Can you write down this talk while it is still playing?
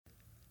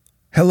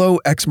Hello,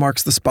 X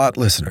Marks the Spot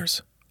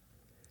listeners.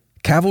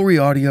 Cavalry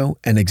Audio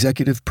and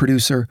executive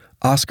producer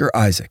Oscar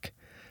Isaac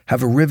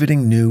have a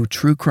riveting new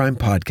true crime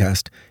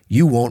podcast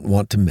you won't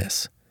want to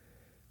miss.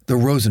 The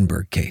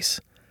Rosenberg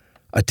Case,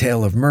 a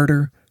tale of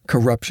murder,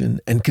 corruption,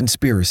 and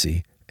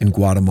conspiracy in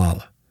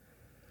Guatemala.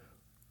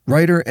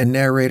 Writer and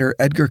narrator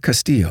Edgar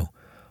Castillo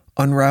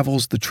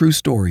unravels the true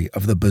story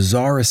of the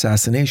bizarre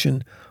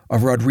assassination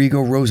of Rodrigo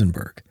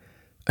Rosenberg,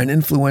 an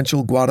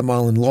influential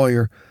Guatemalan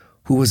lawyer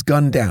who was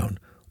gunned down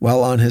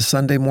while on his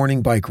Sunday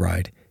morning bike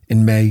ride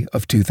in May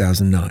of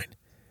 2009.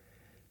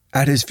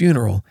 At his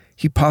funeral,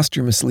 he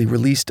posthumously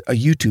released a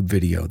YouTube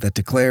video that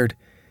declared,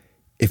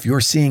 "If you're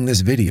seeing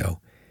this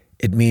video,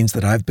 it means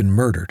that I've been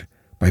murdered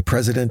by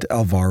President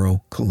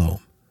Alvaro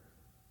Colom,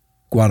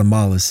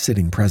 Guatemala's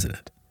sitting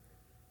president."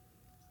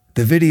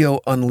 The video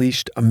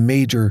unleashed a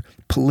major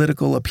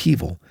political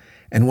upheaval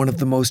and one of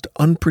the most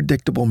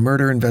unpredictable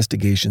murder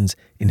investigations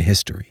in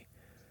history.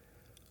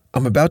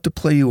 I'm about to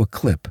play you a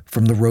clip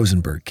from the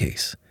Rosenberg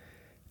case.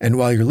 And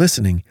while you're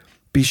listening,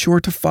 be sure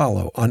to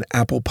follow on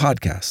Apple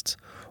Podcasts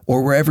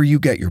or wherever you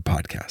get your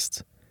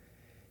podcasts.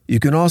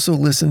 You can also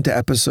listen to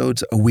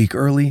episodes a week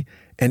early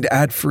and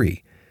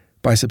ad-free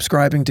by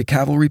subscribing to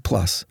Cavalry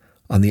Plus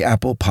on the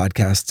Apple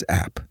Podcasts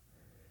app.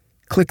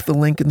 Click the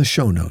link in the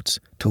show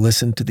notes to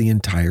listen to the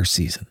entire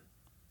season.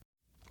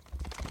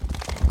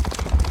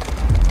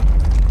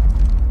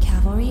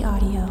 Cavalry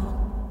Audio.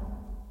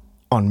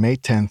 On May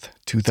 10th,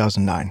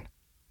 2009,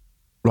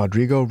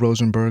 Rodrigo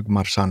Rosenberg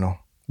Marzano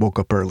woke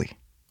up early,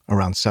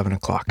 around 7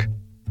 o'clock.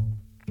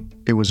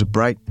 It was a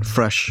bright,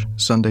 fresh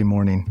Sunday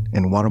morning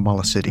in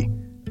Guatemala City,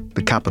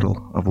 the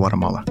capital of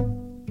Guatemala.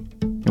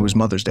 It was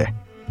Mother's Day.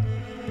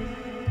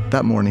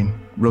 That morning,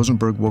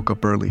 Rosenberg woke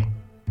up early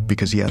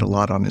because he had a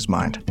lot on his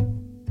mind.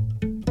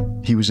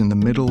 He was in the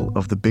middle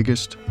of the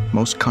biggest,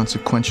 most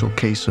consequential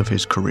case of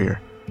his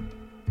career,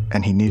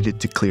 and he needed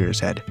to clear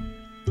his head.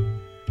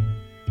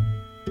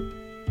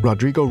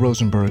 Rodrigo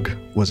Rosenberg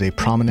was a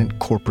prominent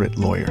corporate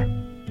lawyer,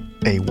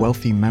 a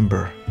wealthy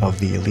member of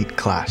the elite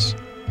class.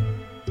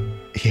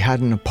 He had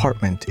an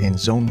apartment in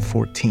Zone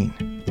 14,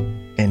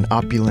 an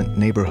opulent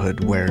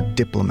neighborhood where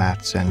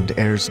diplomats and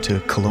heirs to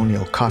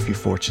colonial coffee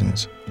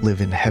fortunes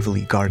live in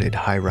heavily guarded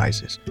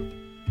high-rises.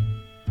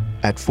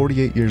 At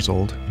 48 years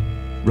old,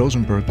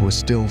 Rosenberg was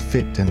still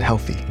fit and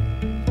healthy,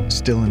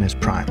 still in his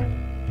prime.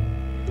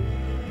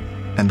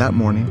 And that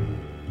morning,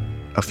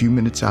 a few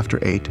minutes after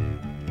 8,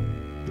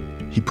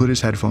 he put his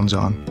headphones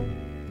on,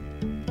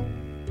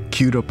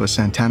 queued up a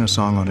Santana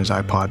song on his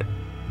iPod,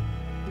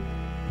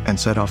 and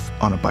set off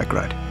on a bike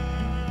ride.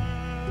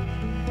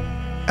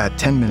 At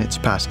 10 minutes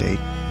past 8,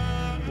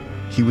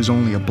 he was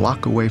only a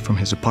block away from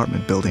his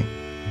apartment building,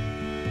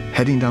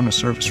 heading down a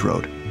service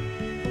road,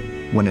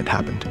 when it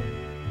happened.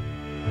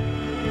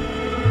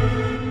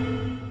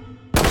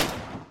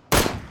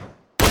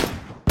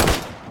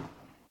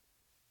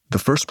 The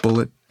first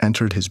bullet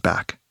entered his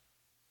back,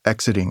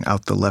 exiting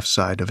out the left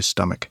side of his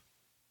stomach.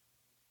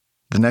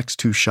 The next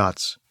 2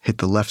 shots hit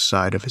the left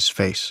side of his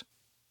face,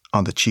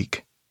 on the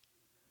cheek.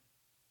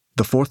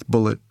 The 4th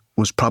bullet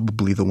was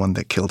probably the one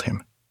that killed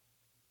him.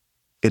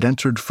 It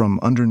entered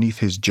from underneath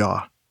his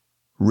jaw,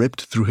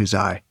 ripped through his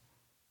eye,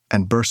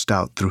 and burst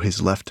out through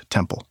his left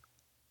temple.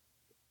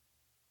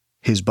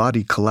 His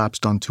body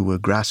collapsed onto a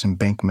grass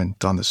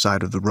embankment on the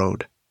side of the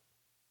road.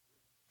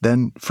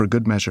 Then, for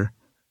good measure,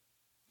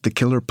 the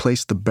killer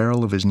placed the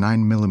barrel of his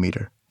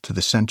 9mm to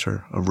the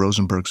center of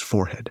Rosenberg's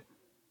forehead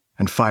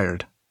and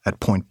fired at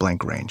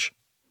point-blank range.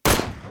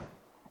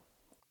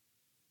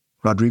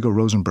 Rodrigo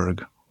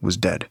Rosenberg was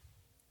dead,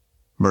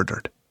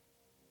 murdered.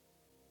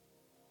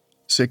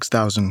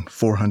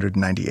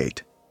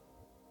 6,498.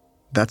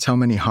 That's how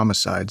many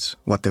homicides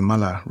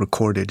Guatemala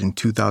recorded in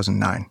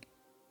 2009,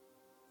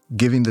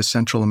 giving the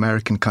Central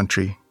American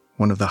country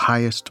one of the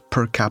highest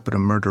per capita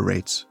murder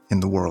rates in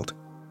the world.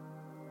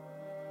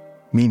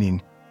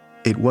 Meaning,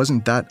 it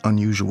wasn't that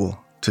unusual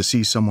to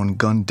see someone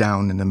gunned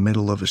down in the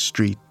middle of a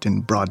street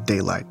in broad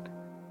daylight.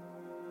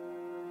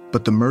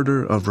 But the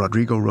murder of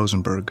Rodrigo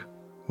Rosenberg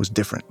was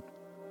different.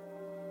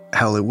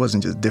 Hell, it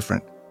wasn't just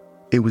different.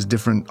 It was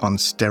different on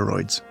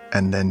steroids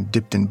and then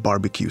dipped in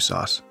barbecue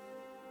sauce.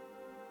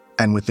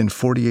 And within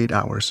 48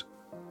 hours,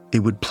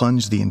 it would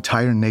plunge the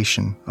entire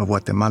nation of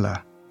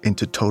Guatemala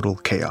into total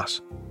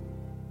chaos.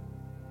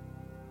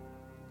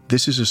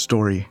 This is a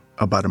story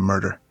about a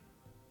murder,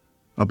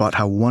 about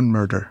how one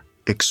murder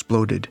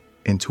exploded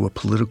into a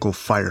political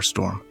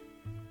firestorm.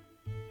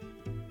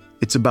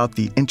 It's about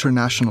the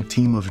international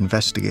team of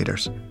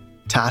investigators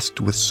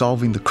tasked with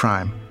solving the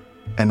crime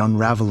and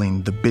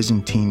unraveling the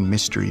Byzantine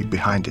mystery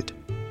behind it,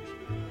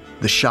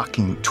 the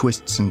shocking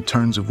twists and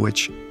turns of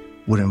which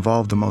would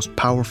involve the most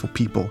powerful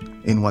people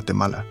in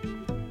Guatemala,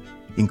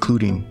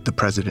 including the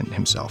president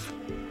himself.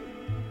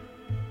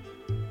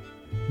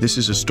 This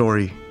is a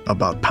story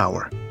about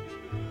power,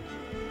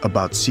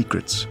 about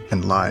secrets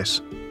and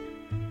lies,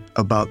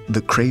 about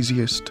the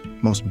craziest,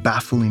 most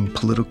baffling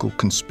political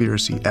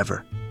conspiracy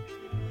ever.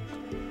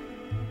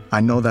 I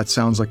know that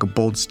sounds like a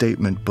bold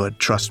statement, but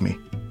trust me,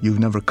 you've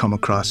never come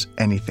across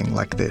anything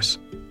like this.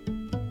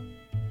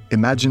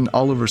 Imagine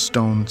Oliver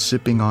Stone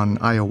sipping on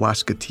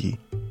ayahuasca tea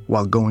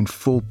while going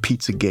full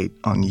Pizzagate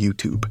on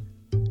YouTube.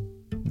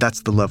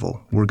 That's the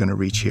level we're going to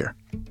reach here.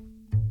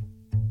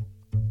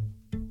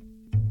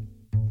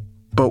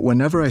 But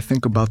whenever I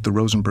think about the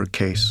Rosenberg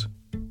case,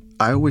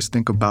 I always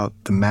think about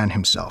the man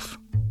himself,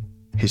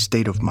 his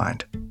state of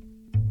mind.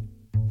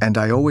 And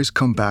I always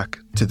come back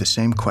to the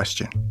same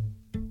question.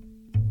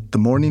 The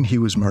morning he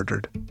was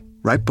murdered,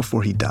 right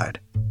before he died,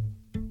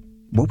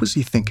 what was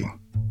he thinking?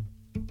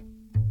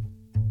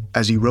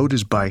 As he rode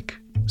his bike,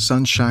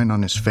 sunshine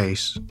on his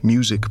face,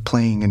 music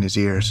playing in his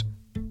ears,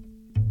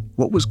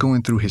 what was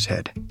going through his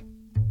head?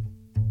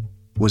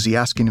 Was he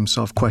asking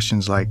himself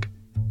questions like,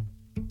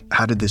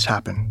 how did this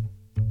happen?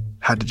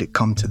 How did it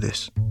come to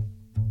this?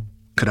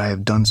 Could I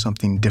have done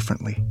something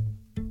differently?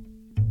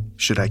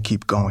 Should I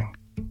keep going?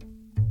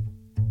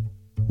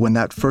 When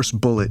that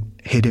first bullet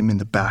hit him in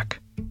the back,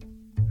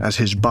 as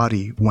his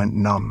body went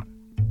numb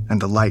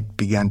and the light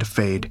began to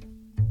fade,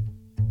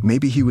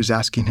 maybe he was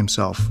asking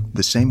himself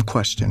the same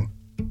question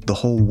the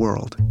whole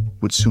world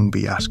would soon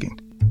be asking.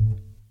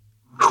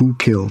 Who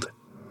killed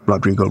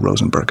Rodrigo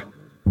Rosenberg?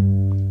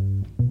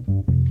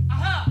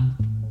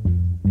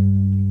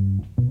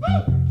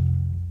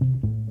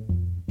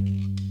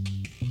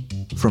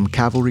 From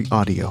Cavalry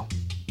Audio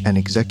and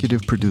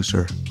executive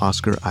producer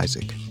Oscar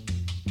Isaac,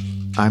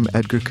 I'm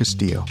Edgar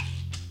Castillo,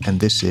 and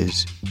this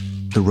is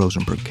The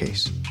Rosenberg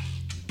Case.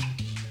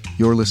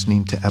 You're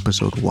listening to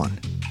Episode 1,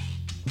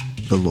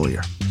 The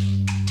Lawyer.